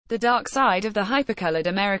The Dark Side of the Hypercolored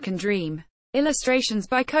American Dream. Illustrations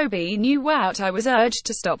by Kobe Newwout. I was urged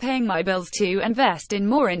to stop paying my bills to invest in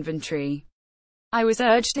more inventory. I was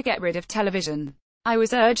urged to get rid of television. I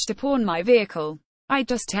was urged to pawn my vehicle. I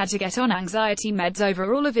just had to get on anxiety meds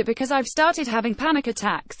over all of it because I've started having panic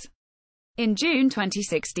attacks. In June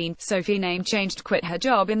 2016, Sophie name-changed, quit her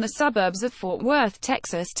job in the suburbs of Fort Worth,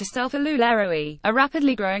 Texas to sell for lularoe, a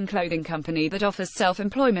rapidly growing clothing company that offers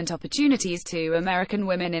self-employment opportunities to American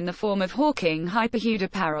women in the form of hawking hyperhued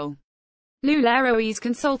apparel. Lularoe's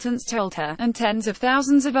consultants told her, and tens of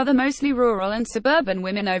thousands of other mostly rural and suburban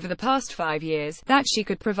women over the past 5 years, that she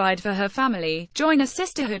could provide for her family, join a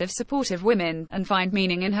sisterhood of supportive women, and find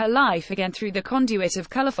meaning in her life again through the conduit of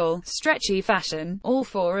colorful, stretchy fashion, all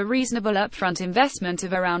for a reasonable upfront investment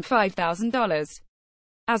of around $5,000.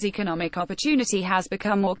 As economic opportunity has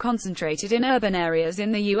become more concentrated in urban areas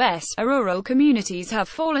in the U.S., rural communities have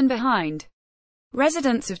fallen behind.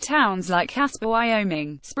 Residents of towns like Casper,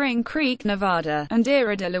 Wyoming, Spring Creek, Nevada, and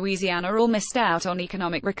Irida, Louisiana all missed out on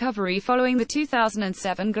economic recovery following the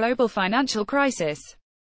 2007 global financial crisis.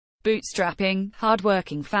 Bootstrapping,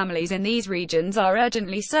 hard-working families in these regions are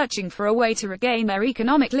urgently searching for a way to regain their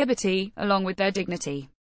economic liberty, along with their dignity.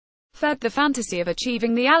 Fed the fantasy of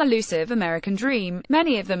achieving the elusive American dream,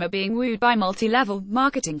 many of them are being wooed by multi-level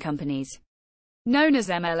marketing companies known as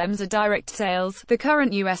MLMs or direct sales. The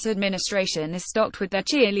current U.S. administration is stocked with their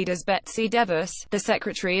cheerleaders. Betsy DeVos, the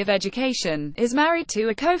Secretary of Education, is married to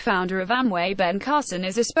a co-founder of Amway. Ben Carson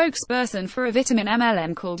is a spokesperson for a vitamin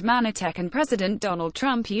MLM called Manitech, and President Donald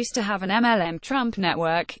Trump used to have an MLM, Trump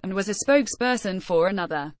Network, and was a spokesperson for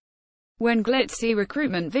another. When glitzy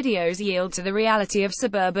recruitment videos yield to the reality of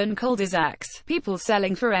suburban cul-de-sacs, people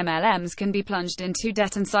selling for MLMs can be plunged into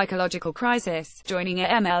debt and psychological crisis. Joining a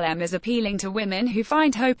MLM is appealing to women who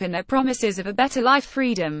find hope in their promises of a better life,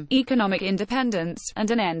 freedom, economic independence,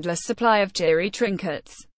 and an endless supply of cheery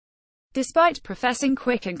trinkets. Despite professing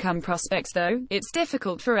quick income prospects though, it's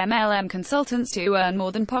difficult for MLM consultants to earn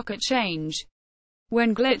more than pocket change.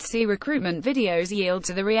 When glitzy recruitment videos yield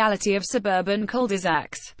to the reality of suburban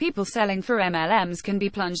cul-de-sacs, people selling for MLMs can be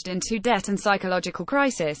plunged into debt and psychological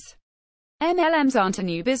crisis. MLMs aren't a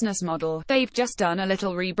new business model, they've just done a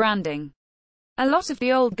little rebranding. A lot of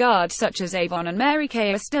the old guard such as Avon and Mary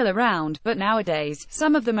Kay are still around, but nowadays,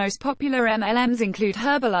 some of the most popular MLMs include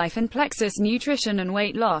Herbalife and Plexus Nutrition and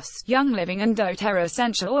Weight Loss, Young Living and doTERRA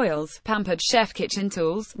Essential Oils, Pampered Chef Kitchen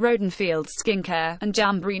Tools, Rodenfield Skincare, and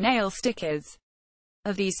Jamboree Nail Stickers.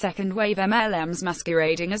 Of these second-wave MLMs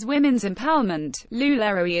masquerading as women's empowerment,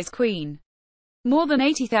 lularoe is queen. More than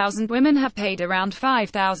 80,000 women have paid around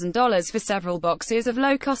 $5,000 for several boxes of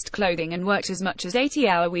low-cost clothing and worked as much as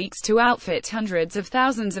 80-hour weeks to outfit hundreds of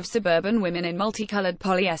thousands of suburban women in multicolored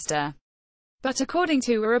polyester. But according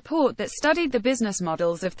to a report that studied the business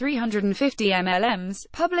models of 350 MLMs,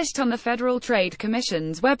 published on the Federal Trade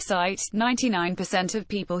Commission's website, 99% of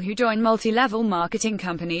people who join multi-level marketing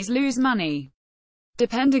companies lose money.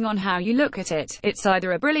 Depending on how you look at it, it's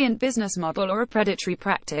either a brilliant business model or a predatory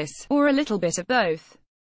practice, or a little bit of both.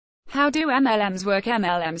 How do MLMs work?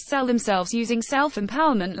 MLMs sell themselves using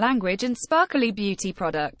self-empowerment language and sparkly beauty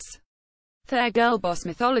products. Their girl boss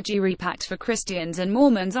mythology repacked for Christians and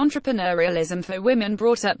Mormons, entrepreneurialism for women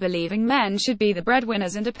brought up believing men should be the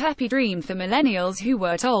breadwinners, and a peppy dream for millennials who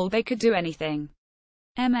were told they could do anything.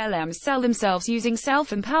 MLMs sell themselves using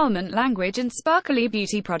self-empowerment language and sparkly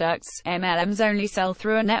beauty products. MLMs only sell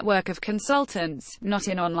through a network of consultants, not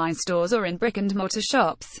in online stores or in brick-and-mortar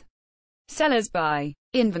shops. Sellers buy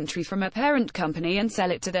inventory from a parent company and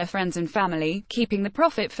sell it to their friends and family, keeping the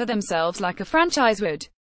profit for themselves like a franchise would.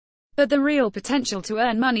 But the real potential to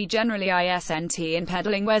earn money generally isn't in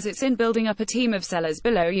peddling wares, it's in building up a team of sellers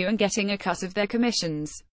below you and getting a cut of their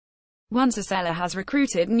commissions. Once a seller has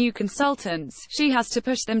recruited new consultants, she has to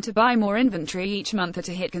push them to buy more inventory each month or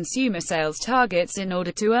to hit consumer sales targets in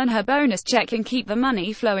order to earn her bonus check and keep the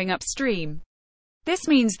money flowing upstream. This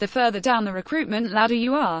means the further down the recruitment ladder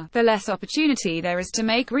you are, the less opportunity there is to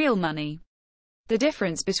make real money. The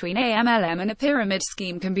difference between a MLM and a pyramid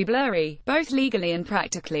scheme can be blurry, both legally and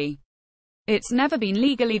practically. It's never been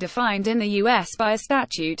legally defined in the U.S. by a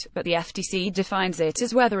statute, but the FTC defines it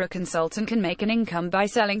as whether a consultant can make an income by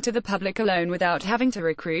selling to the public alone without having to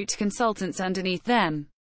recruit consultants underneath them.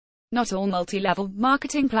 Not all multi-level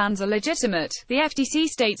marketing plans are legitimate, the FTC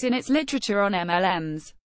states in its literature on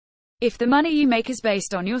MLMs. If the money you make is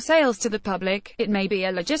based on your sales to the public, it may be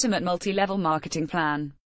a legitimate multi-level marketing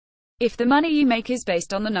plan. If the money you make is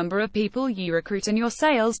based on the number of people you recruit and your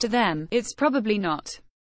sales to them, it's probably not.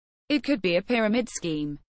 It could be a pyramid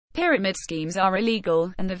scheme. Pyramid schemes are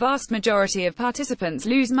illegal, and the vast majority of participants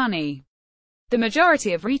lose money. The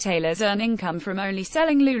majority of retailers earn income from only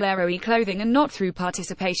selling lularoe clothing and not through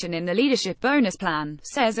participation in the leadership bonus plan,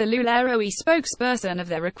 says a lularoe spokesperson of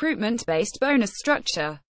their recruitment-based bonus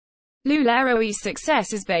structure. Lularoe's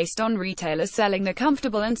success is based on retailers selling the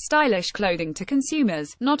comfortable and stylish clothing to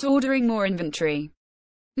consumers, not ordering more inventory.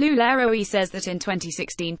 Lularoe says that in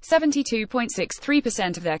 2016,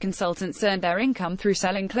 72.63% of their consultants earned their income through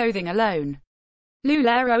selling clothing alone.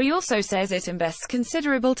 Lularoe also says it invests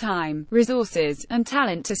considerable time, resources, and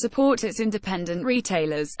talent to support its independent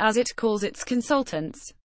retailers, as it calls its consultants.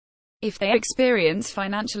 If they experience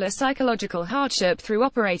financial or psychological hardship through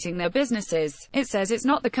operating their businesses, it says it's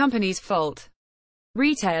not the company's fault.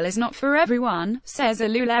 Retail is not for everyone, says a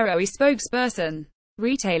lularoe spokesperson.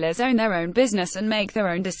 Retailers own their own business and make their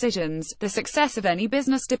own decisions. The success of any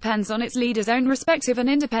business depends on its leaders' own respective and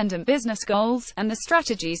independent business goals, and the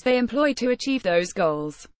strategies they employ to achieve those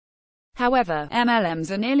goals. However, MLMs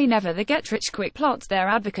are nearly never the get-rich-quick plots their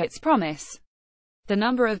advocates promise. The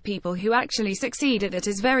number of people who actually succeed at it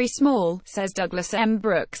is very small, says Douglas M.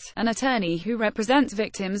 Brooks, an attorney who represents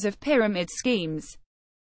victims of pyramid schemes.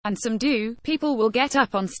 And some do. People will get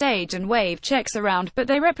up on stage and wave checks around, but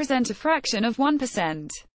they represent a fraction of 1%.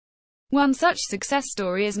 One such success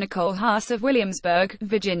story is Nicole Haas of Williamsburg,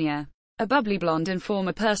 Virginia. A bubbly blonde and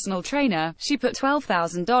former personal trainer, she put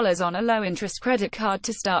 $12,000 on a low-interest credit card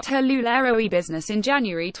to start her lularoe business in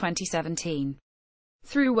January 2017.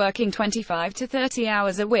 Through working 25 to 30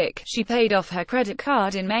 hours a week, she paid off her credit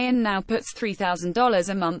card in May and now puts $3,000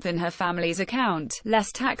 a month in her family's account,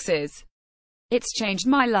 less taxes. It's changed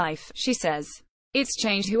my life, she says. It's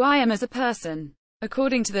changed who I am as a person.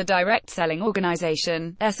 According to the direct selling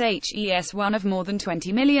organization, SHES, one of more than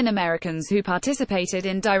 20 million Americans who participated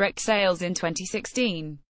in direct sales in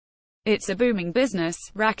 2016. It's a booming business,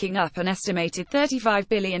 racking up an estimated $35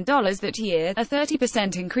 billion that year, a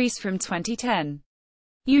 30% increase from 2010.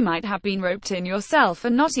 You might have been roped in yourself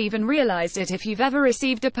and not even realized it if you've ever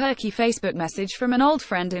received a perky Facebook message from an old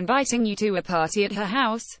friend inviting you to a party at her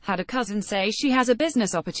house, had a cousin say she has a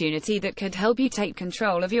business opportunity that could help you take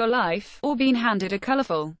control of your life, or been handed a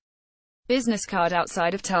colorful business card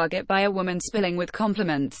outside of Target by a woman spilling with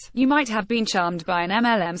compliments. You might have been charmed by an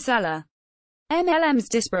MLM seller. MLMs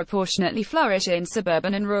disproportionately flourish in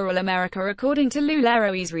suburban and rural America. According to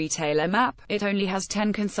Lularoe's retailer map, it only has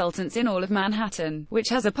 10 consultants in all of Manhattan, which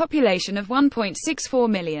has a population of 1.64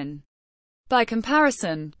 million. By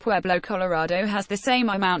comparison, Pueblo, Colorado has the same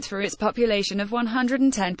amount for its population of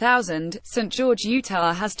 110,000, St. George,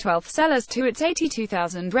 Utah has 12 sellers to its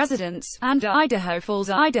 82,000 residents, and Idaho Falls,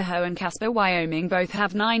 Idaho and Casper, Wyoming both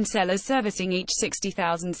have 9 sellers servicing each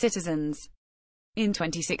 60,000 citizens. In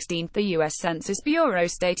 2016, the U.S. Census Bureau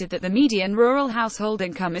stated that the median rural household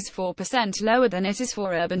income is 4% lower than it is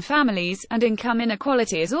for urban families, and income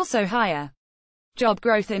inequality is also higher. Job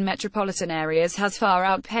growth in metropolitan areas has far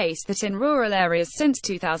outpaced that in rural areas since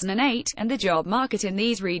 2008, and the job market in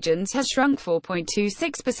these regions has shrunk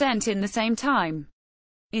 4.26% in the same time.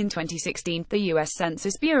 In 2016, the U.S.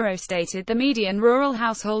 Census Bureau stated the median rural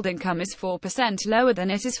household income is 4% lower than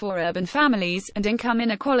it is for urban families, and income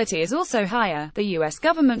inequality is also higher. The U.S.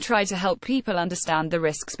 government tried to help people understand the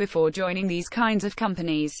risks before joining these kinds of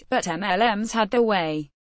companies, but MLMs had their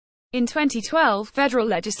way. In 2012, federal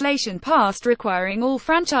legislation passed requiring all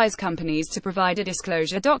franchise companies to provide a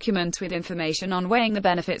disclosure document with information on weighing the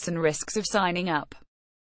benefits and risks of signing up.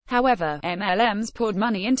 However, MLMs poured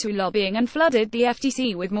money into lobbying and flooded the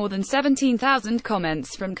FTC with more than 17,000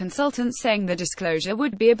 comments from consultants saying the disclosure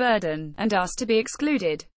would be a burden, and asked to be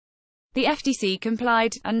excluded. The FTC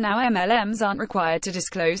complied, and now MLMs aren't required to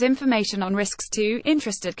disclose information on risks to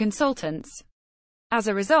interested consultants. As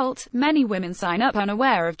a result, many women sign up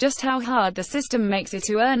unaware of just how hard the system makes it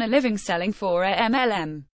to earn a living selling for a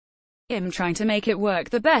MLM. I'm trying to make it work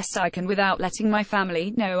the best I can without letting my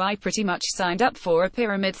family know I pretty much signed up for a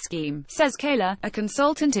pyramid scheme, says Kayla, a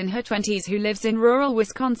consultant in her 20s who lives in rural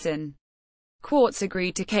Wisconsin. Quartz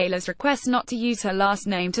agreed to Kayla's request not to use her last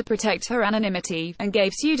name to protect her anonymity, and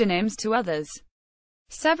gave pseudonyms to others.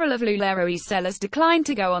 Several of Lularoe's sellers declined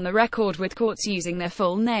to go on the record with Quartz using their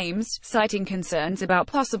full names, citing concerns about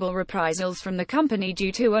possible reprisals from the company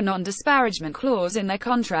due to a non-disparagement clause in their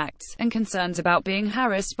contracts, and concerns about being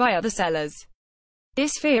harassed by other sellers.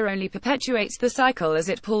 This fear only perpetuates the cycle as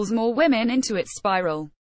it pulls more women into its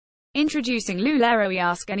spiral. Introducing Lularoe.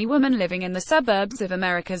 Ask any woman living in the suburbs of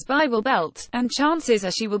America's Bible Belt, and chances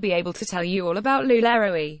are she will be able to tell you all about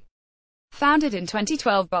Lularoe. Founded in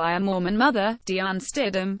 2012 by a Mormon mother, Deanne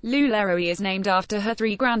Stidham, Lularoe is named after her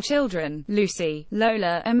 3 grandchildren, Lucy,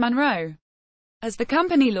 Lola, and Monroe. As the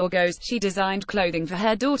company lore goes, she designed clothing for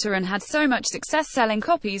her daughter and had so much success selling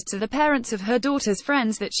copies to the parents of her daughter's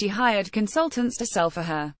friends that she hired consultants to sell for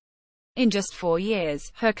her. In just 4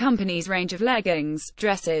 years, her company's range of leggings,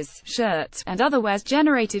 dresses, shirts, and other wares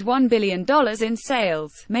generated $1 billion in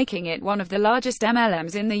sales, making it one of the largest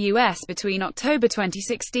MLMs in the US. Between October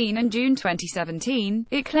 2016 and June 2017,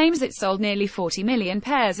 it claims it sold nearly 40 million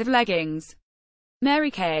pairs of leggings.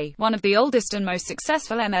 Mary Kay, one of the oldest and most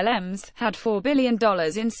successful MLMs, had $4 billion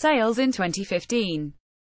in sales in 2015.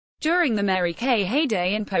 During the Mary Kay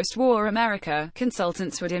heyday in post-war America,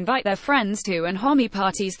 consultants would invite their friends to and homie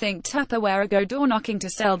parties, think Tupperware, or go door-knocking to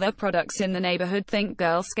sell their products in the neighborhood, think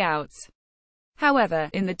Girl Scouts.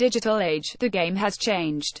 However, in the digital age, the game has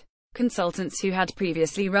changed. Consultants who had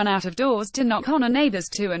previously run out of doors to knock on or neighbors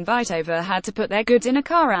to invite over had to put their goods in a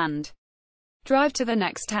car and drive to the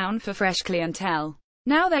next town for fresh clientele.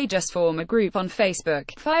 Now they just form a group on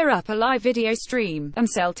Facebook, fire up a live video stream, and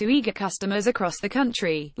sell to eager customers across the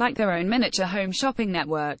country, like their own miniature home shopping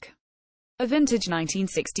network. A vintage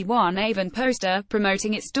 1961 Avon poster,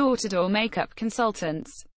 promoting its door-to-door makeup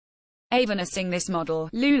consultants. Avon are seeing this model.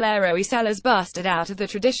 Lularoe sellers busted out of the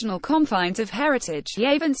traditional confines of heritage, the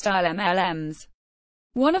Avon-style MLMs.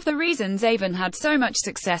 One of the reasons Avon had so much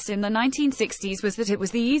success in the 1960s was that it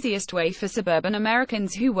was the easiest way for suburban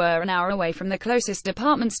Americans who were an hour away from the closest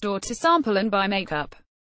department store to sample and buy makeup.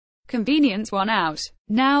 Convenience won out.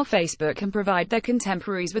 Now Facebook can provide their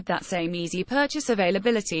contemporaries with that same easy purchase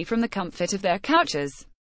availability from the comfort of their couches.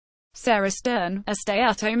 Sarah Stern, a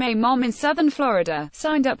stay-at-home mom in southern Florida,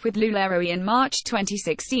 signed up with Lularoe in March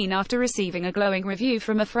 2016 after receiving a glowing review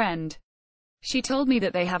from a friend. She told me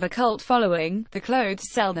that they have a cult following, the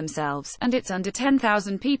clothes sell themselves, and it's under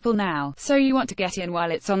 10,000 people now, so you want to get in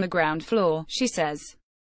while it's on the ground floor, she says.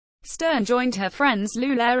 Stern joined her friend's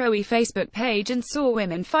Lularoe Facebook page and saw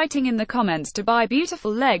women fighting in the comments to buy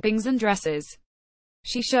beautiful leggings and dresses.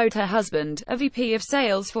 She showed her husband, a VP of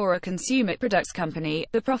sales for a consumer products company,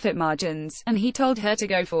 the profit margins, and he told her to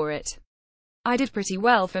go for it. I did pretty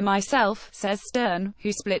well for myself, says Stern,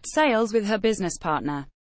 who split sales with her business partner.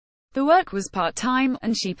 The work was part-time,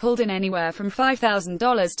 and she pulled in anywhere from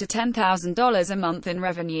 $5,000 to $10,000 a month in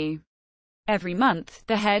revenue. Every month,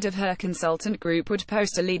 the head of her consultant group would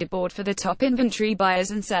post a leaderboard for the top inventory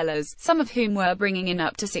buyers and sellers, some of whom were bringing in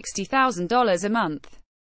up to $60,000 a month.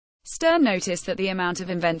 Stern noticed that the amount of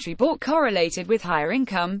inventory bought correlated with higher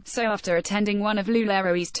income, so after attending one of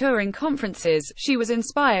Lularoe's touring conferences, she was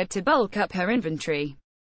inspired to bulk up her inventory.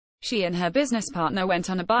 She and her business partner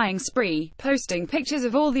went on a buying spree, posting pictures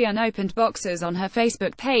of all the unopened boxes on her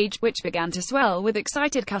Facebook page, which began to swell with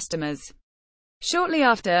excited customers. Shortly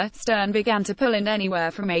after, Stern began to pull in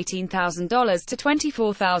anywhere from $18,000 to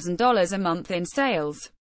 $24,000 a month in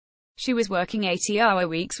sales. She was working 80-hour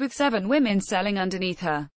weeks with 7 women selling underneath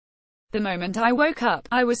her. The moment I woke up,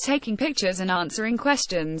 I was taking pictures and answering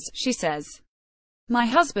questions, she says. My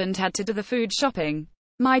husband had to do the food shopping.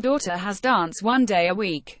 My daughter has dance 1 day a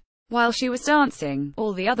week. While she was dancing,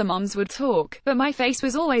 all the other moms would talk, but my face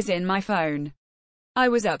was always in my phone. I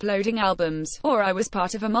was uploading albums, or I was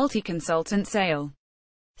part of a multi-consultant sale.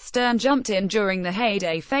 Stern jumped in during the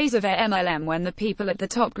heyday phase of MLM when the people at the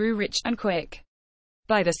top grew rich, and quick.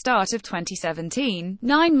 By the start of 2017,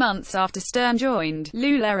 9 months after Stern joined,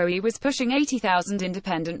 Lularoe was pushing 80,000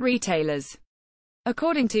 independent retailers.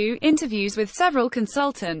 According to interviews with several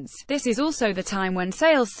consultants, this is also the time when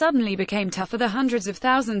sales suddenly became tough for the hundreds of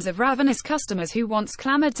thousands of ravenous customers who once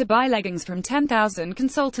clamored to buy leggings from 10,000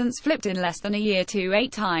 consultants flipped in less than a year to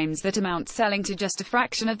 8 times that amount, selling to just a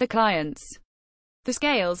fraction of the clients. The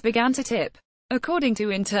scales began to tip. According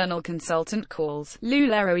to internal consultant calls,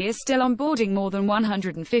 Lularoe is still onboarding more than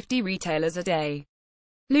 150 retailers a day.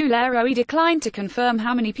 Lularoe declined to confirm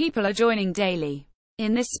how many people are joining daily.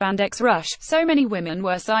 In this spandex rush, so many women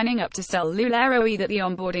were signing up to sell Lularoe that the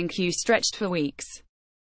onboarding queue stretched for weeks.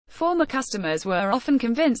 Former customers were often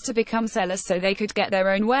convinced to become sellers so they could get their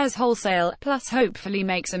own wares wholesale, plus hopefully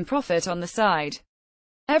make some profit on the side.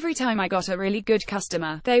 Every time I got a really good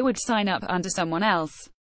customer, they would sign up under someone else.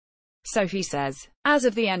 Sophie says, as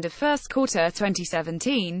of the end of first quarter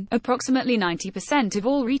 2017, approximately 90% of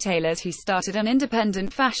all retailers who started an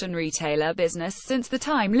independent fashion retailer business since the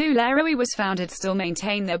time Lularoe was founded still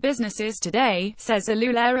maintain their businesses today, says a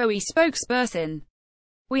Lularoe spokesperson.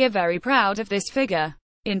 We are very proud of this figure.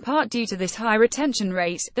 In part due to this high retention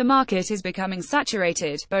rate, the market is becoming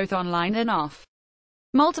saturated, both online and off.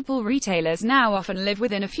 Multiple retailers now often live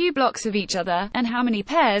within a few blocks of each other, and how many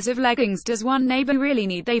pairs of leggings does one neighbor really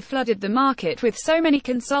need? They've flooded the market with so many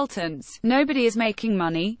consultants, nobody is making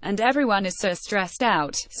money, and everyone is so stressed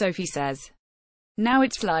out, Sophie says. Now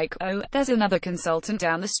it's like, oh, there's another consultant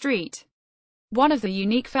down the street. One of the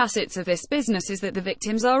unique facets of this business is that the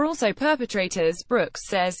victims are also perpetrators, Brooks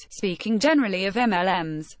says, speaking generally of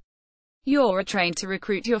MLMs. You're trained to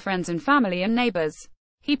recruit your friends and family and neighbors.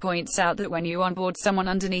 He points out that when you onboard someone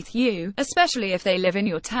underneath you, especially if they live in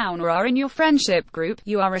your town or are in your friendship group,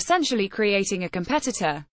 you are essentially creating a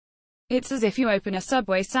competitor. It's as if you open a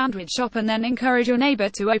Subway sandwich shop and then encourage your neighbor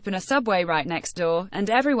to open a Subway right next door, and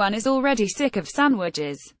everyone is already sick of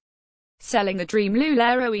sandwiches. Selling the dream.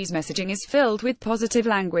 Lularoe's messaging is filled with positive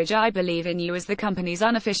language. I believe in you is the company's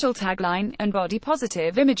unofficial tagline, and body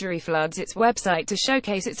positive imagery floods its website to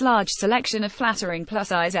showcase its large selection of flattering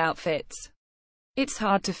plus-size outfits. It's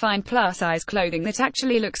hard to find plus-size clothing that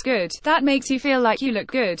actually looks good, that makes you feel like you look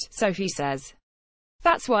good, Sophie says.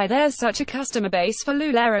 That's why there's such a customer base for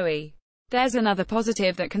Lularoe. There's another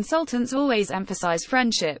positive that consultants always emphasize: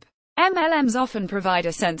 friendship. MLMs often provide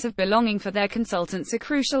a sense of belonging for their consultants, a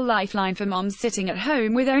crucial lifeline for moms sitting at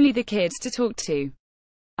home with only the kids to talk to.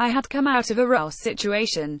 I had come out of a Ross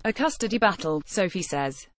situation, a custody battle, Sophie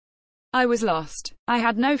says. I was lost. I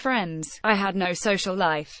had no friends. I had no social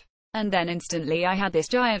life. And then instantly I had this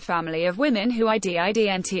giant family of women who I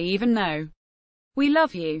didn't even know. We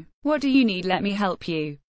love you. What do you need? Let me help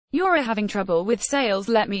you. You're having trouble with sales?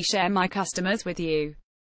 Let me share my customers with you.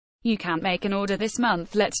 You can't make an order this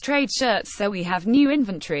month? Let's trade shirts so we have new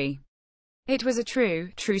inventory. It was a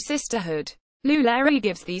true sisterhood. Lularoe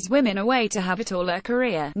gives these women a way to have it all: a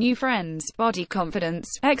career, new friends, body confidence,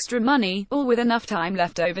 extra money, all with enough time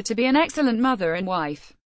left over to be an excellent mother and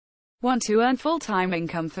wife. Want to earn full-time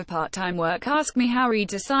income for part-time work? Ask me how.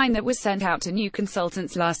 Reads a sign that was sent out to new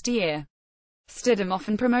consultants last year. Stidham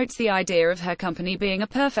often promotes the idea of her company being a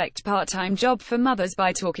perfect part-time job for mothers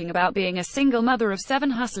by talking about being a single mother of 7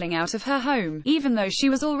 hustling out of her home, even though she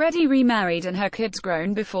was already remarried and her kids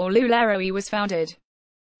grown before Lularoe was founded.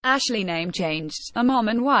 Ashley, name changed, a mom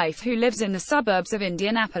and wife who lives in the suburbs of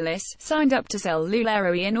Indianapolis, signed up to sell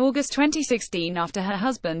Lularoe in August 2016 after her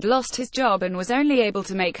husband lost his job and was only able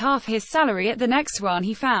to make half his salary at the next one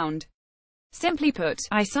he found. Simply put,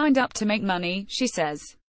 I signed up to make money, she says.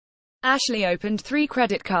 Ashley opened 3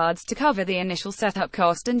 credit cards to cover the initial setup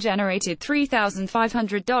cost and generated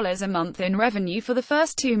 $3,500 a month in revenue for the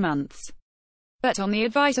first 2 months. But on the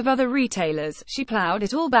advice of other retailers, she plowed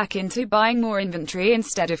it all back into buying more inventory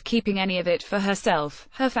instead of keeping any of it for herself,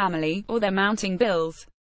 her family, or their mounting bills.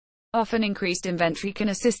 Often increased inventory can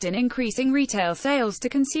assist in increasing retail sales to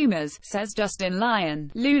consumers, says Justin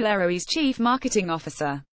Lyon, Lularoe's chief marketing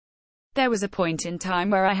officer. There was a point in time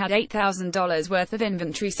where I had $8,000 worth of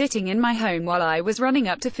inventory sitting in my home while I was running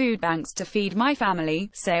up to food banks to feed my family.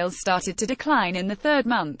 Sales started to decline in the 3rd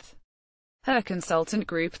month. Her consultant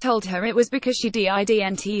group told her it was because she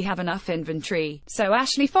didn't have enough inventory, so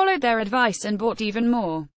Ashley followed their advice and bought even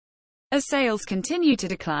more. As sales continued to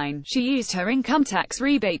decline, she used her income tax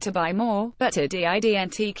rebate to buy more, but it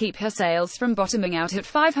didn't keep her sales from bottoming out at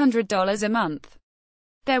 $500 a month.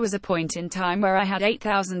 There was a point in time where I had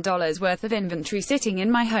 $8,000 worth of inventory sitting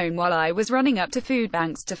in my home while I was running up to food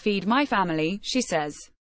banks to feed my family, she says.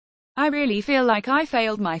 I really feel like I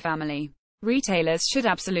failed my family. Retailers should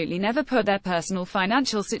absolutely never put their personal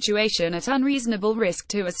financial situation at unreasonable risk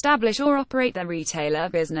to establish or operate their retailer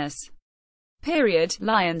business. Period,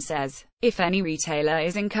 Lyon says. If any retailer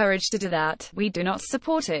is encouraged to do that, we do not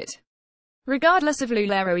support it. Regardless of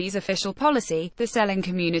Lularoe's official policy, the selling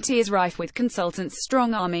community is rife with consultants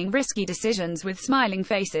strong-arming risky decisions with smiling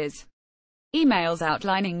faces. Emails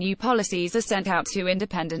outlining new policies are sent out to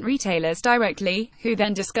independent retailers directly, who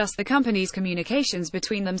then discuss the company's communications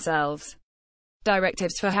between themselves.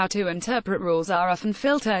 Directives for how to interpret rules are often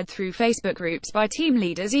filtered through Facebook groups by team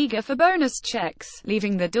leaders eager for bonus checks,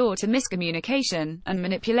 leaving the door to miscommunication and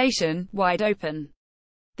manipulation wide open.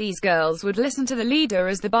 These girls would listen to the leader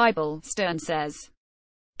as the Bible, Stern says.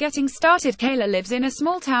 Getting started. Kayla lives in a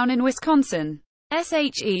small town in Wisconsin.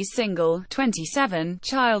 She's single, 27,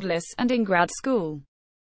 childless, and in grad school.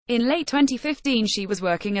 In late 2015 she was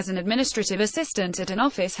working as an administrative assistant at an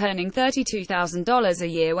office earning $32,000 a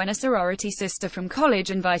year when a sorority sister from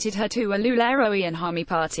college invited her to a Lularoe and Hami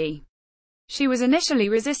party. She was initially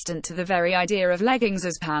resistant to the very idea of leggings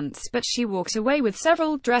as pants, but she walked away with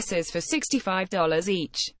several dresses for $65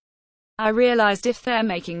 each. I realized if they're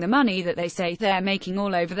making the money that they say they're making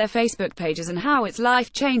all over their Facebook pages and how it's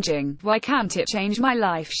life-changing, why can't it change my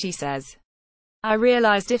life, she says. I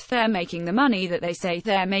realized if they're making the money that they say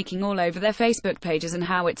they're making all over their Facebook pages and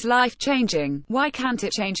how it's life-changing, why can't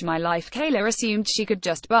it change my life? Kayla assumed she could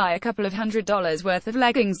just buy a couple of $100 worth of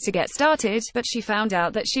leggings to get started, but she found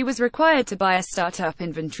out that she was required to buy a startup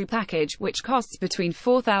inventory package, which costs between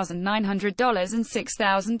 $4,900 and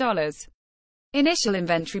 $6,000. Initial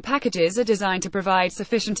inventory packages are designed to provide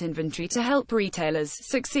sufficient inventory to help retailers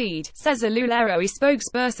succeed, says a lularoe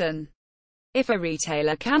spokesperson. If a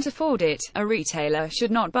retailer can't afford it, a retailer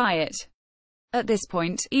should not buy it. At this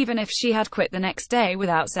point, even if she had quit the next day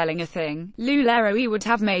without selling a thing, lularoe would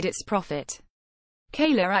have made its profit.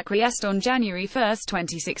 Kayla acquiesced on January 1,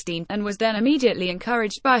 2016, and was then immediately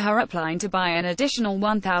encouraged by her upline to buy an additional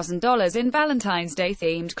 $1,000 in Valentine's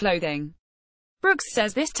Day-themed clothing. Brooks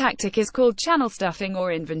says this tactic is called channel stuffing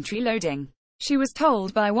or inventory loading. She was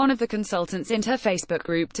told by one of the consultants in her Facebook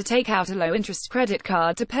group to take out a low-interest credit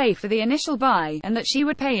card to pay for the initial buy, and that she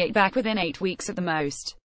would pay it back within 8 weeks at the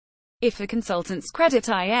most. If a consultant's credit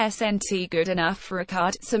isn't good enough for a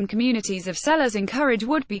card, some communities of sellers encourage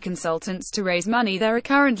would-be consultants to raise money. There are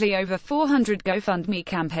currently over 400 GoFundMe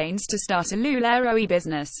campaigns to start a lularoe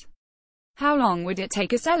business. How long would it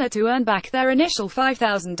take a seller to earn back their initial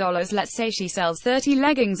 $5,000? Let's say she sells 30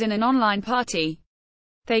 leggings in an online party.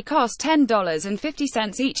 They cost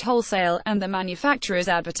 $10.50 each wholesale, and the manufacturer's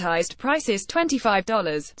advertised price is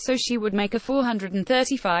 $25, so she would make a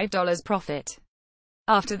 $435 profit.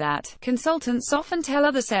 After that, consultants often tell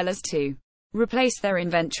other sellers to replace their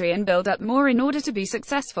inventory and build up more in order to be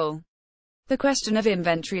successful. The question of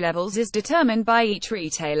inventory levels is determined by each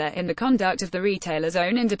retailer in the conduct of the retailer's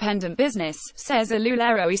own independent business, says a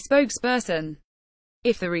lularoe spokesperson.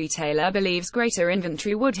 If the retailer believes greater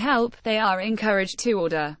inventory would help, they are encouraged to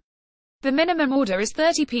order. The minimum order is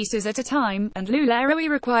 30 pieces at a time, and lularoe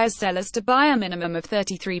requires sellers to buy a minimum of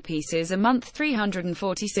 33 pieces a month,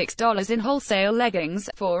 $346 in wholesale leggings,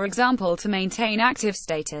 for example, to maintain active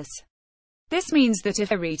status. This means that if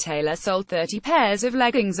a retailer sold 30 pairs of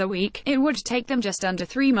leggings a week, it would take them just under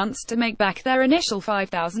 3 months to make back their initial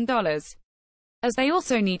 $5,000. As they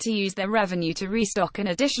also need to use their revenue to restock an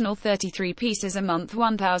additional 33 pieces a month,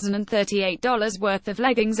 $1,038 worth of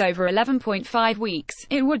leggings over 11.5 weeks,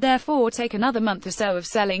 it would therefore take another month or so of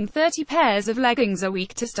selling 30 pairs of leggings a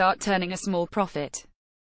week to start turning a small profit.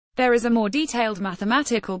 There is a more detailed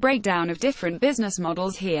mathematical breakdown of different business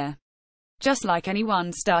models here. Just like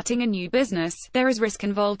anyone starting a new business, there is risk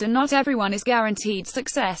involved and not everyone is guaranteed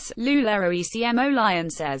success, lularoe CMO Lyon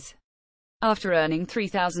says. After earning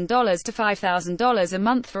 $3,000 to $5,000 a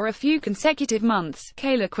month for a few consecutive months,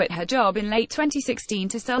 Kayla quit her job in late 2016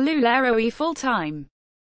 to sell lularoe full-time.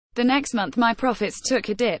 The next month my profits took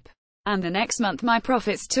a dip. And the next month my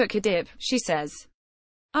profits took a dip, she says.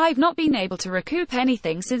 I've not been able to recoup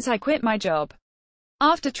anything since I quit my job.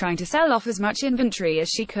 After trying to sell off as much inventory as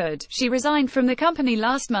she could, she resigned from the company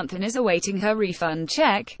last month and is awaiting her refund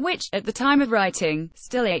check, which, at the time of writing,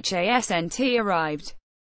 still hasn't arrived.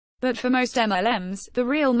 But for most MLMs, the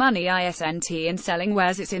real money isn't in selling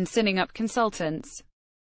wares, it's in signing up consultants.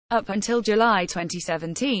 Up until July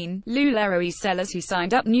 2017, lularoe sellers who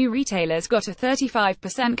signed up new retailers got a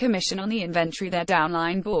 35% commission on the inventory their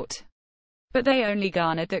downline bought. But they only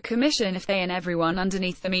garnered that commission if they and everyone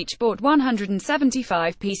underneath them each bought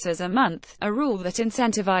 175 pieces a month, a rule that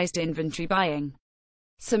incentivized inventory buying.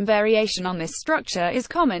 Some variation on this structure is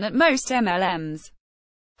common at most MLMs.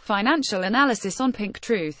 Financial analysis on Pink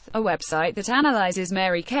Truth, a website that analyzes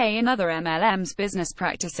Mary Kay and other MLMs' business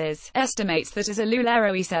practices, estimates that as a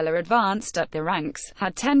lularoe seller advanced up the ranks,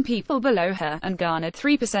 had 10 people below her, and garnered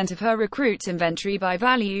 3% of her recruits' inventory by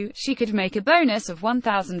value, she could make a bonus of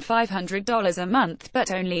 $1,500 a month,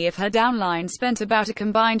 but only if her downline spent about a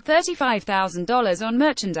combined $35,000 on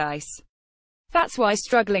merchandise. That's why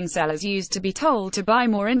struggling sellers used to be told to buy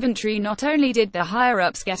more inventory. Not only did the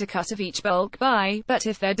higher-ups get a cut of each bulk buy, but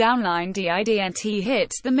if their downline didn't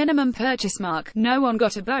hit the minimum purchase mark, no one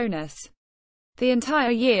got a bonus. The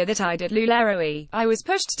entire year that I did lularoe, I was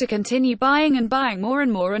pushed to continue buying and buying more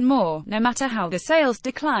and more and more, no matter how the sales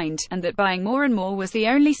declined, and that buying more and more was the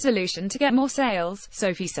only solution to get more sales,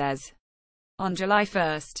 Sophie says. On July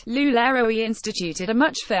 1, lularoe instituted a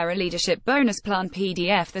much fairer leadership bonus plan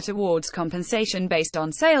PDF that awards compensation based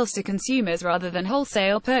on sales to consumers rather than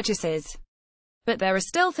wholesale purchases. But there are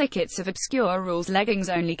still thickets of obscure rules. Leggings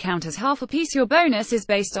only count as half a piece. Your bonus is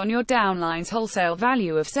based on your downline's wholesale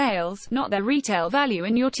value of sales, not their retail value,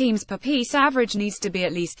 and your team's per piece average needs to be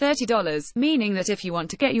at least $30, meaning that if you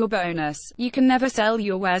want to get your bonus, you can never sell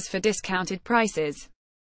your wares for discounted prices.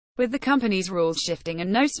 With the company's rules shifting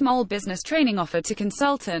and no small business training offered to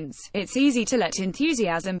consultants, it's easy to let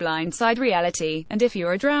enthusiasm blindside reality, and if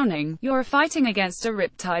you're drowning, you're fighting against a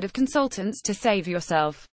riptide of consultants to save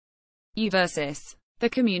yourself. You versus the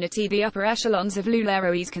community. The upper echelons of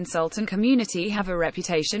LuLaroe's consultant community have a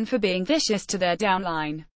reputation for being vicious to their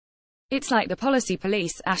downline. It's like the policy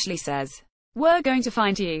police, Ashley says. We're going to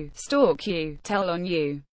find you, stalk you, tell on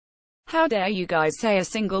you. How dare you guys say a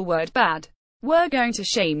single word bad? We're going to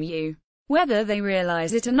shame you. Whether they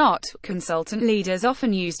realize it or not, consultant leaders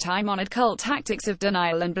often use time-honored cult tactics of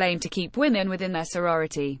denial and blame to keep women within their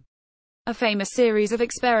sorority. A famous series of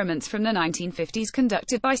experiments from the 1950s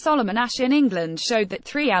conducted by Solomon Asch in England showed that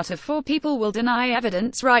 3 out of 4 people will deny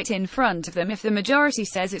evidence right in front of them if the majority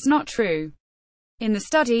says it's not true. In the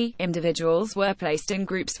study, individuals were placed in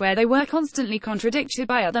groups where they were constantly contradicted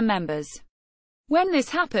by other members. When this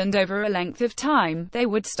happened over a length of time, they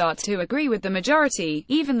would start to agree with the majority,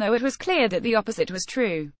 even though it was clear that the opposite was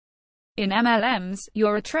true. In MLMs,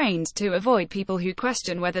 you're trained to avoid people who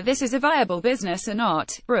question whether this is a viable business or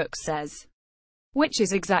not, Brooks says. Which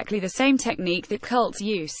is exactly the same technique that cults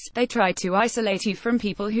use. They try to isolate you from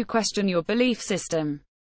people who question your belief system.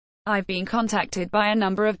 I've been contacted by a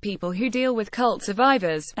number of people who deal with cult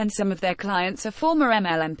survivors, and some of their clients are former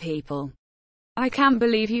MLM people. I can't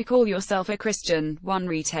believe you call yourself a Christian, one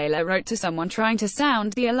retailer wrote to someone trying to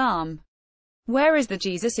sound the alarm. Where is the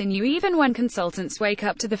Jesus in you? Even when consultants wake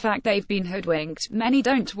up to the fact they've been hoodwinked, many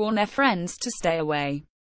don't warn their friends to stay away.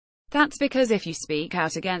 That's because if you speak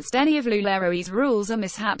out against any of LuLaroe's rules or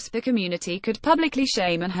mishaps, the community could publicly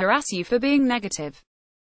shame and harass you for being negative.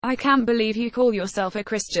 I can't believe you call yourself a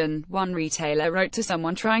Christian, one retailer wrote to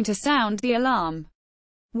someone trying to sound the alarm.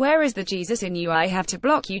 Where is the Jesus in you? I have to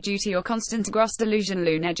block you due to your constant gross delusional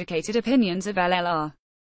uneducated opinions of LLR.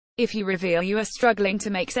 If you reveal you are struggling to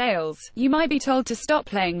make sales, you might be told to stop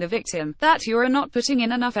playing the victim, that you are not putting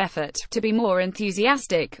in enough effort, to be more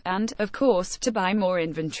enthusiastic, and, of course, to buy more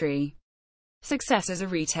inventory. Success as a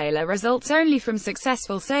retailer results only from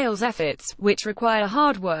successful sales efforts, which require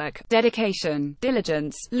hard work, dedication,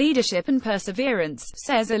 diligence, leadership and perseverance,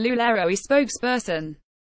 says a LuLaroe spokesperson.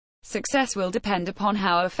 Success will depend upon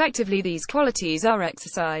how effectively these qualities are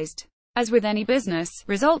exercised. As with any business,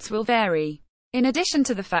 results will vary. In addition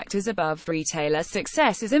to the factors above, retailer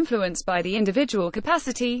success is influenced by the individual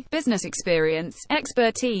capacity, business experience,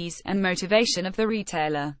 expertise, and motivation of the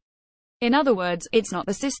retailer. In other words, it's not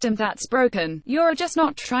the system that's broken, you're just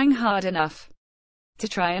not trying hard enough. To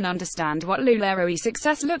try and understand what LuLaroe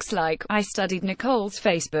success looks like, I studied Nicole's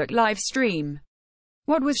Facebook live stream.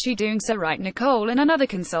 What was she doing so right? Nicole and another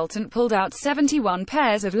consultant pulled out 71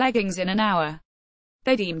 pairs of leggings in an hour.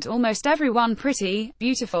 They deemed almost everyone pretty,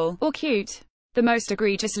 beautiful, or cute. The most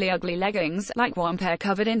egregiously ugly leggings, like one pair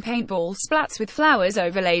covered in paintball splats with flowers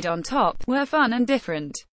overlaid on top, were fun and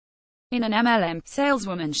different. In an MLM,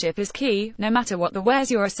 saleswomanship is key, no matter what the wares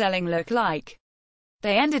you're selling look like.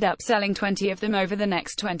 They ended up selling 20 of them over the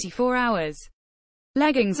next 24 hours.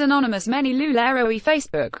 Leggings Anonymous. Many LuLaroe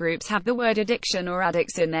Facebook groups have the word addiction or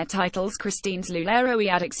addicts in their titles. Christine's LuLaroe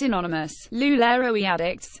Addicts Anonymous, LuLaroe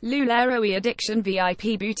Addicts, LuLaroe Addiction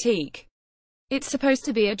VIP Boutique. It's supposed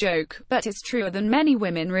to be a joke, but it's truer than many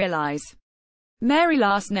women realize. Mary,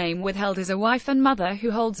 last name withheld, is a wife and mother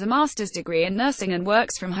who holds a master's degree in nursing and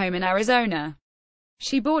works from home in Arizona.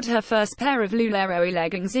 She bought her first pair of LuLaroe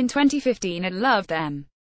leggings in 2015 and loved them.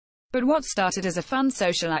 But what started as a fun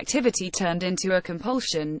social activity turned into a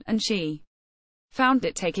compulsion, and she found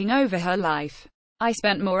it taking over her life. I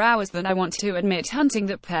spent more hours than I want to admit hunting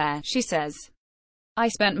that pair, she says. I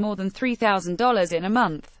spent more than $3,000 in a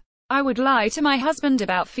month. I would lie to my husband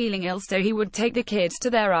about feeling ill so he would take the kids to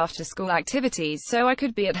their after-school activities so I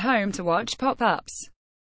could be at home to watch pop-ups.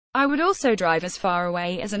 I would also drive as far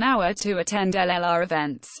away as an hour to attend LLR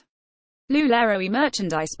events. LuLaroe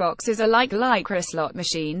merchandise boxes are like lycra slot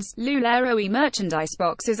machines. LuLaroe merchandise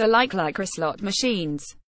boxes are like lycra slot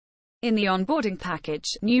machines. In the onboarding package,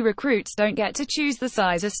 new recruits don't get to choose the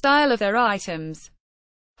size or style of their items.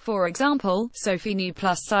 For example, Sophie knew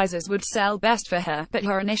plus sizes would sell best for her, but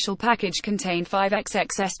her initial package contained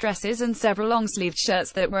 5XXS dresses and several long-sleeved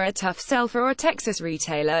shirts that were a tough sell for a Texas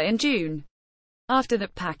retailer in June. After the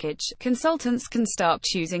package, consultants can start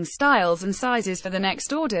choosing styles and sizes for the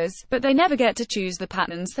next orders, but they never get to choose the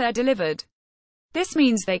patterns they're delivered. This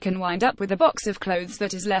means they can wind up with a box of clothes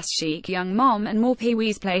that is less chic young mom and more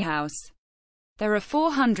Pee-wee's Playhouse. There are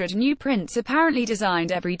 400 new prints apparently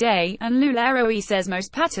designed every day, and LuLaroe says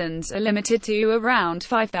most patterns are limited to around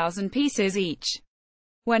 5,000 pieces each.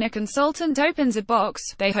 When a consultant opens a box,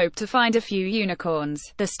 they hope to find a few unicorns,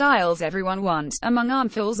 the styles everyone wants, among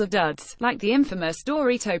armfuls of duds, like the infamous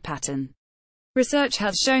Dorito pattern. Research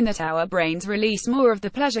has shown that our brains release more of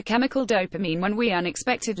the pleasure chemical dopamine when we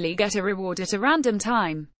unexpectedly get a reward at a random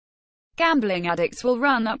time. Gambling addicts will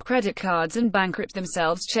run up credit cards and bankrupt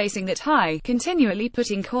themselves chasing that high, continually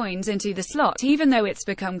putting coins into the slot even though it's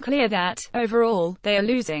become clear that, overall, they are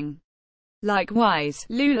losing. Likewise,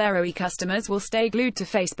 lularoe customers will stay glued to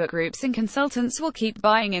Facebook groups and consultants will keep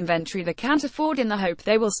buying inventory they can't afford in the hope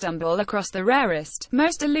they will stumble across the rarest,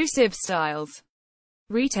 most elusive styles.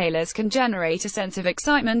 Retailers can generate a sense of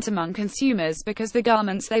excitement among consumers because the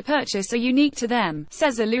garments they purchase are unique to them,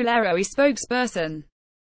 says a lularoe spokesperson.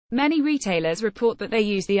 Many retailers report that they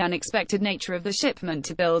use the unexpected nature of the shipment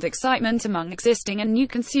to build excitement among existing and new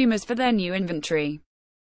consumers for their new inventory.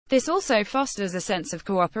 This also fosters a sense of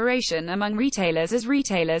cooperation among retailers, as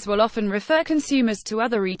retailers will often refer consumers to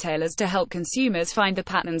other retailers to help consumers find the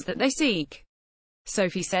patterns that they seek.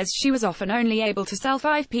 Sophie says she was often only able to sell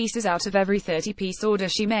 5 pieces out of every 30-piece order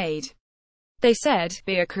she made. They said,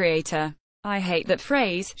 "Be a creator. I hate that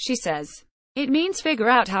phrase," she says. "It means figure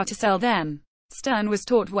out how to sell them." Stern was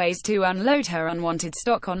taught ways to unload her unwanted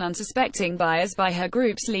stock on unsuspecting buyers by her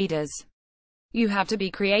group's leaders. "You have to be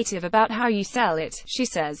creative about how you sell it," she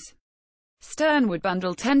says. Stern would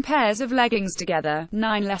bundle 10 pairs of leggings together,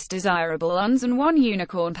 9 less desirable ones and 1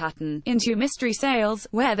 unicorn pattern, into mystery sales,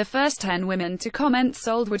 where the first 10 women to comment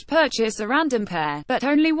sold would purchase a random pair, but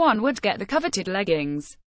only one would get the coveted leggings.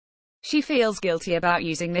 She feels guilty about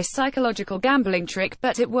using this psychological gambling trick,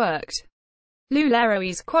 but it worked.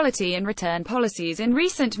 Lularoe's quality and return policies. In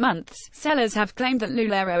recent months, sellers have claimed that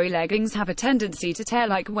lularoe leggings have a tendency to tear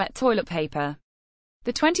like wet toilet paper.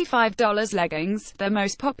 The $25 leggings, their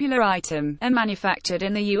most popular item, are manufactured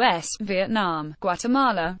in the US, Vietnam,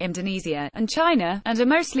 Guatemala, Indonesia, and China, and are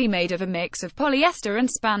mostly made of a mix of polyester and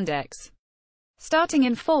spandex. Starting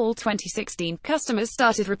in fall 2016, customers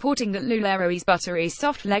started reporting that lularoe's buttery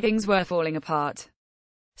soft leggings were falling apart.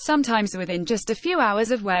 Sometimes within just a few hours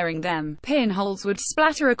of wearing them, pinholes would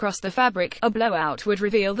splatter across the fabric, a blowout would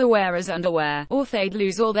reveal the wearer's underwear, or they'd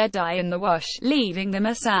lose all their dye in the wash, leaving them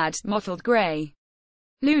a sad, mottled gray.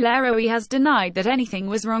 Lularoe has denied that anything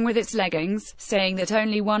was wrong with its leggings, saying that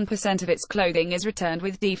only 1% of its clothing is returned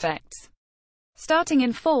with defects. Starting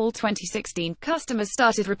in fall 2016, customers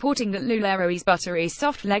started reporting that lularoe's buttery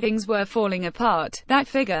soft leggings were falling apart. That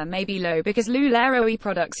figure may be low because lularoe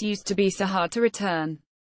products used to be so hard to return.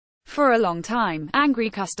 For a long time,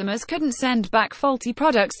 angry customers couldn't send back faulty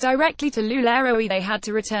products directly to lularoe. They had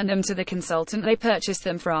to return them to the consultant they purchased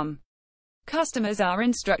them from. Customers are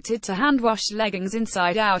instructed to hand-wash leggings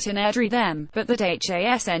inside out and air dry them, but that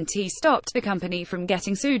hasn't stopped the company from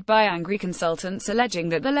getting sued by angry consultants alleging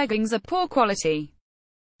that the leggings are poor quality.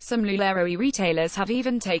 Some lularoe retailers have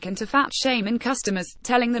even taken to fat-shaming customers,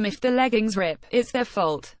 telling them if the leggings rip, it's their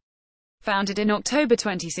fault. Founded in October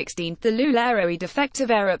 2016, the Lularoe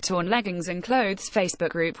Defective Air-Up-Torn Leggings and Clothes Facebook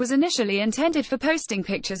group was initially intended for posting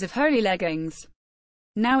pictures of holy leggings.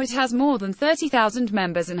 Now it has more than 30,000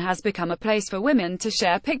 members and has become a place for women to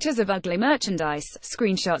share pictures of ugly merchandise,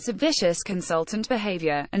 screenshots of vicious consultant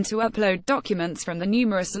behavior, and to upload documents from the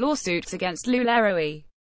numerous lawsuits against lularoe.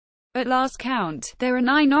 At last count, there are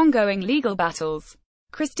 9 ongoing legal battles.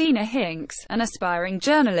 Christina Hinks, an aspiring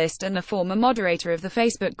journalist and the former moderator of the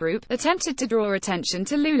Facebook group, attempted to draw attention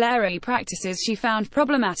to lularoe practices she found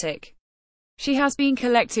problematic. She has been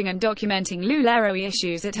collecting and documenting lularoe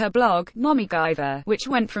issues at her blog, Mommyguyver, which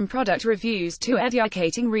went from product reviews to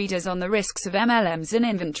educating readers on the risks of MLMs and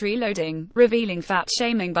inventory loading, revealing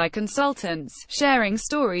fat-shaming by consultants, sharing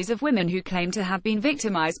stories of women who claim to have been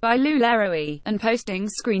victimized by lularoe, and posting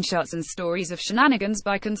screenshots and stories of shenanigans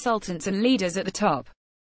by consultants and leaders at the top.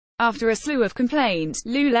 After a slew of complaints,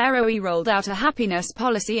 lularoe rolled out a happiness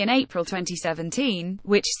policy in April 2017,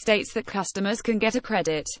 which states that customers can get a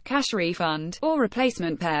credit, cash refund, or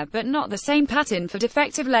replacement pair, but not the same pattern for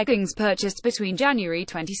defective leggings purchased between January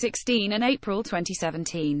 2016 and April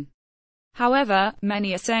 2017. However,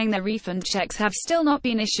 many are saying their refund checks have still not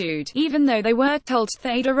been issued, even though they were told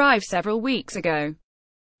they'd arrive several weeks ago.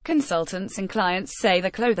 Consultants and clients say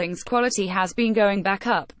the clothing's quality has been going back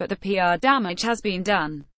up, but the PR damage has been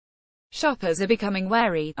done. Shoppers are becoming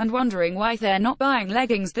wary, and wondering why they're not buying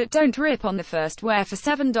leggings that don't rip on the first wear for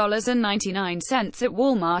 $7.99 at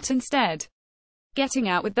Walmart instead. Getting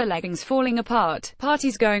out with the leggings falling apart,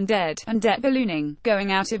 parties going dead, and debt ballooning,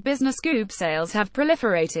 going out of business goob sales have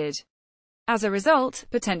proliferated. As a result,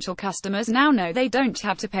 potential customers now know they don't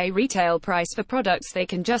have to pay retail price for products. They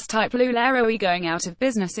can just type lularoe going out of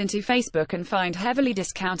business into Facebook and find heavily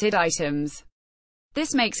discounted items.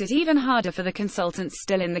 This makes it even harder for the consultants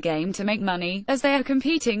still in the game to make money, as they are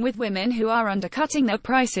competing with women who are undercutting their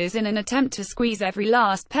prices in an attempt to squeeze every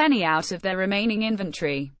last penny out of their remaining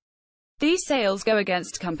inventory. These sales go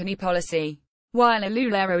against company policy. While a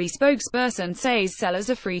lularoe spokesperson says sellers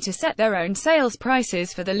are free to set their own sales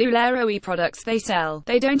prices for the lularoe products they sell,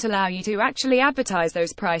 they don't allow you to actually advertise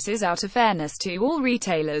those prices out of fairness to all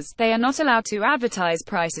retailers. They are not allowed to advertise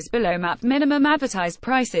prices below MAP minimum advertised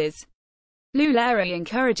prices. Lularoe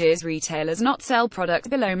encourages retailers not sell products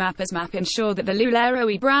below MAP, as MAP ensure that the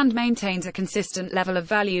lularoe brand maintains a consistent level of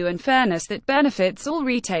value and fairness that benefits all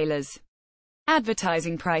retailers.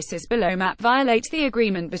 Advertising prices below MAP violates the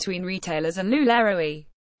agreement between retailers and lularoe.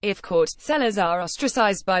 If caught, sellers are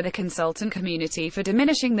ostracized by the consultant community for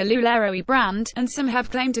diminishing the lularoe brand, and some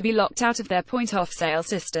have claimed to be locked out of their point-of-sale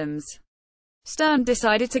systems. Stern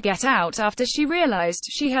decided to get out after she realized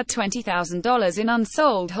she had $20,000 in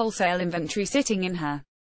unsold wholesale inventory sitting in her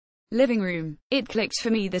living room. It clicked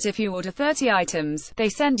for me that if you order 30 items, they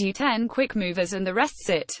send you 10 quick movers and the rest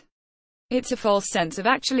sit. It's a false sense of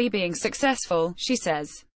actually being successful, she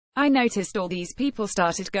says. I noticed all these people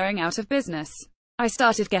started going out of business. I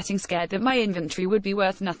started getting scared that my inventory would be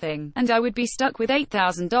worth nothing, and I would be stuck with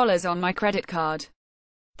 $8,000 on my credit card.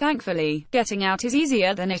 Thankfully, getting out is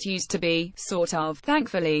easier than it used to be, sort of.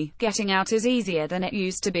 Thankfully, getting out is easier than it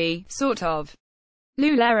used to be, sort of.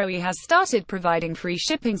 Lularoe has started providing free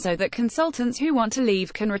shipping so that consultants who want to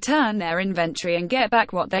leave can return their inventory and get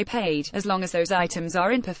back what they paid, as long as those items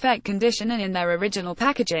are in perfect condition and in their original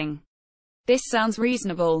packaging. This sounds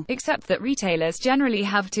reasonable, except that retailers generally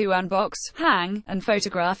have to unbox, hang, and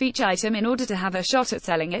photograph each item in order to have a shot at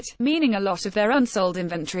selling it, meaning a lot of their unsold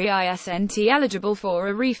inventory isn't eligible for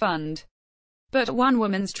a refund. But one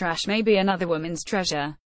woman's trash may be another woman's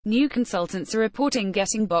treasure. New consultants are reporting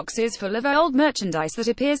getting boxes full of old merchandise that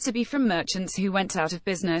appears to be from merchants who went out of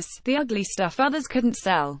business, the ugly stuff others couldn't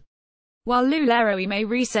sell. While Lularoe may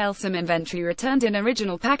resell some inventory returned in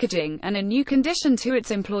original packaging and in new condition to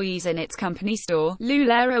its employees in its company store,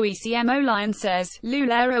 Lularoe CMO Lion says,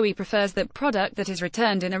 Lularoe prefers that product that is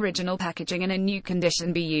returned in original packaging and in new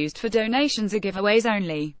condition be used for donations or giveaways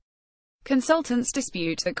only. Consultants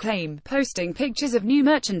dispute that claim, posting pictures of new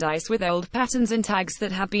merchandise with old patterns and tags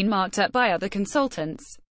that have been marked up by other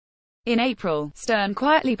consultants. In April, Stern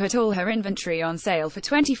quietly put all her inventory on sale for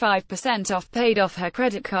 25% off, paid off her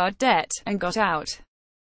credit card debt, and got out.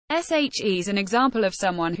 SHE's an example of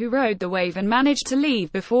someone who rode the wave and managed to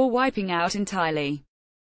leave before wiping out entirely.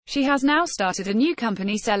 She has now started a new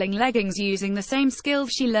company selling leggings using the same skills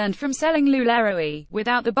she learned from selling Lularoe,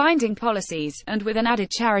 without the binding policies, and with an added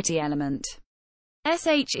charity element.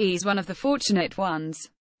 SHE's one of the fortunate ones.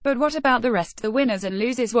 But what about the rest? The winners and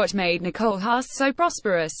losers. What made Nicole Haas so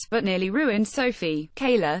prosperous, but nearly ruined Sophie,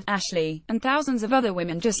 Kayla, Ashley, and thousands of other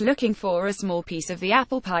women just looking for a small piece of the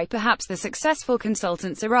apple pie? Perhaps the successful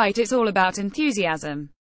consultants are right, it's all about enthusiasm.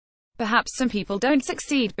 Perhaps some people don't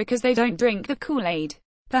succeed because they don't drink the Kool-Aid.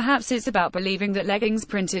 Perhaps it's about believing that leggings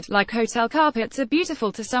printed like hotel carpets are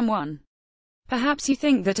beautiful to someone. Perhaps you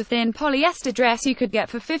think that a thin polyester dress you could get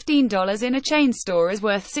for $15 in a chain store is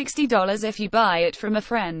worth $60 if you buy it from a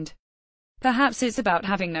friend. Perhaps it's about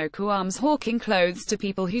having no qualms hawking clothes to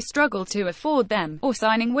people who struggle to afford them, or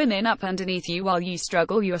signing women up underneath you while you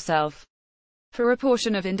struggle yourself. For a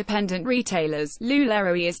portion of independent retailers,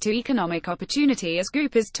 Lularoe is to economic opportunity as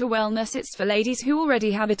Goop is to wellness. It's for ladies who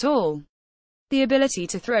already have it all. The ability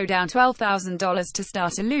to throw down $12,000 to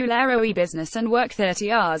start a Lularoe business and work 30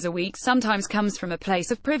 hours a week sometimes comes from a place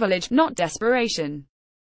of privilege, not desperation.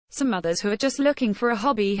 Some mothers who are just looking for a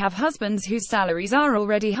hobby have husbands whose salaries are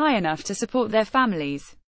already high enough to support their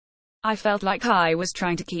families. I felt like I was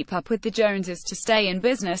trying to keep up with the Joneses to stay in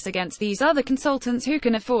business against these other consultants who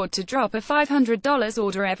can afford to drop a $500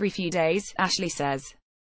 order every few days, Ashley says.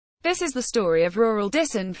 This is the story of rural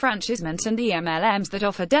disenfranchisement and the MLMs that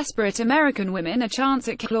offer desperate American women a chance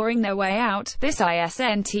at clawing their way out. This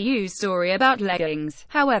isn't a story about leggings,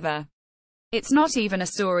 however. It's not even a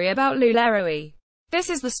story about Lularoe.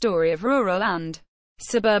 This is the story of rural and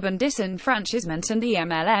suburban disenfranchisement and the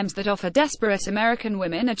MLMs that offer desperate American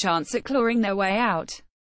women a chance at clawing their way out.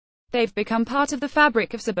 They've become part of the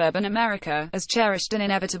fabric of suburban America, as cherished and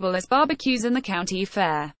inevitable as barbecues and the county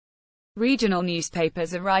fair. Regional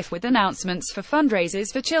newspapers are rife with announcements for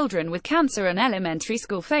fundraisers for children with cancer and elementary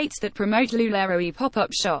school fetes that promote Lularoe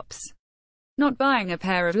pop-up shops. Not buying a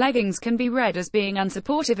pair of leggings can be read as being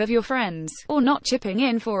unsupportive of your friends, or not chipping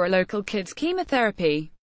in for a local kid's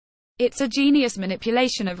chemotherapy. It's a genius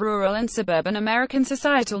manipulation of rural and suburban American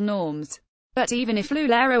societal norms. But even if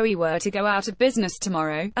lularoe were to go out of business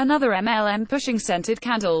tomorrow, another MLM pushing scented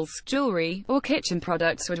candles, jewelry, or kitchen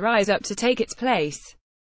products would rise up to take its place.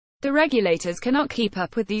 The regulators cannot keep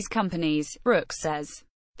up with these companies, Brooks says.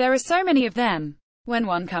 There are so many of them. When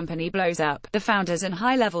one company blows up, the founders and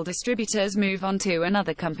high-level distributors move on to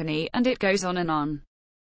another company, and it goes on and on.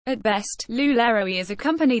 At best, lularoe is a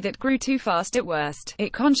company that grew too fast. At worst,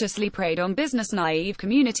 it consciously preyed on business-naive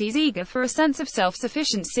communities eager for a sense of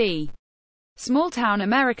self-sufficiency. Small-town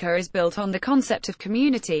America is built on the concept of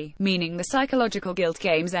community, meaning the psychological guilt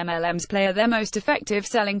games MLMs play are their most effective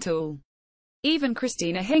selling tool. Even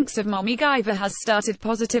Christina Hinks of Mommy Guyver has started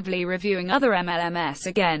positively reviewing other MLMs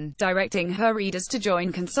again, directing her readers to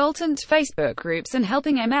join consultant Facebook groups and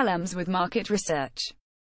helping MLMs with market research.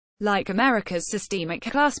 Like America's systemic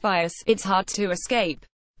class bias, it's hard to escape.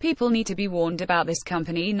 People need to be warned about this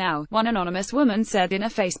company now, one anonymous woman said in a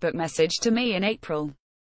Facebook message to me in April.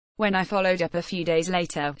 When I followed up a few days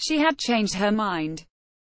later, she had changed her mind.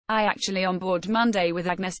 I actually on board Monday with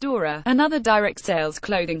Agnes Dora, another direct sales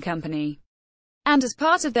clothing company. And as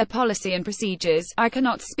part of their policy and procedures, I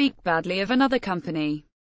cannot speak badly of another company.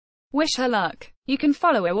 Wish her luck. You can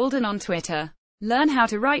follow Walden on Twitter. Learn how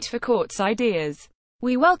to write for Quartz Ideas.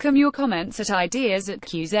 We welcome your comments at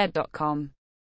ideas@qz.com.